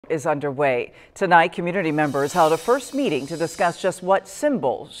is underway. Tonight, community members held a first meeting to discuss just what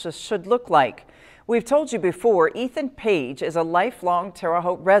symbols should look like. We've told you before, Ethan Page is a lifelong Terre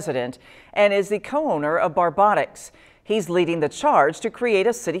Haute resident and is the co-owner of Barbotics. He's leading the charge to create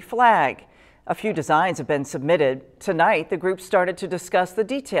a city flag. A few designs have been submitted. Tonight, the group started to discuss the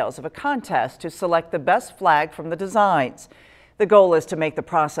details of a contest to select the best flag from the designs. The goal is to make the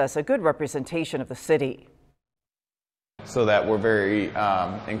process a good representation of the city. So that we're very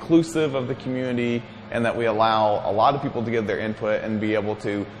inclusive of the community and that we allow a lot of people to give their input and be able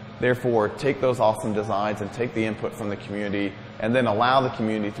to therefore take those awesome designs and take the input from the community and then allow the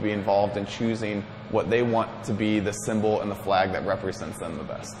community to be involved in choosing what they want to be the symbol and the flag that represents them the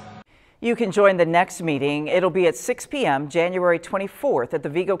best. You can join the next meeting. It'll be at 6 p.m. January 24th at the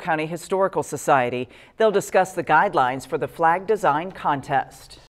Vigo County Historical Society. They'll discuss the guidelines for the flag design contest.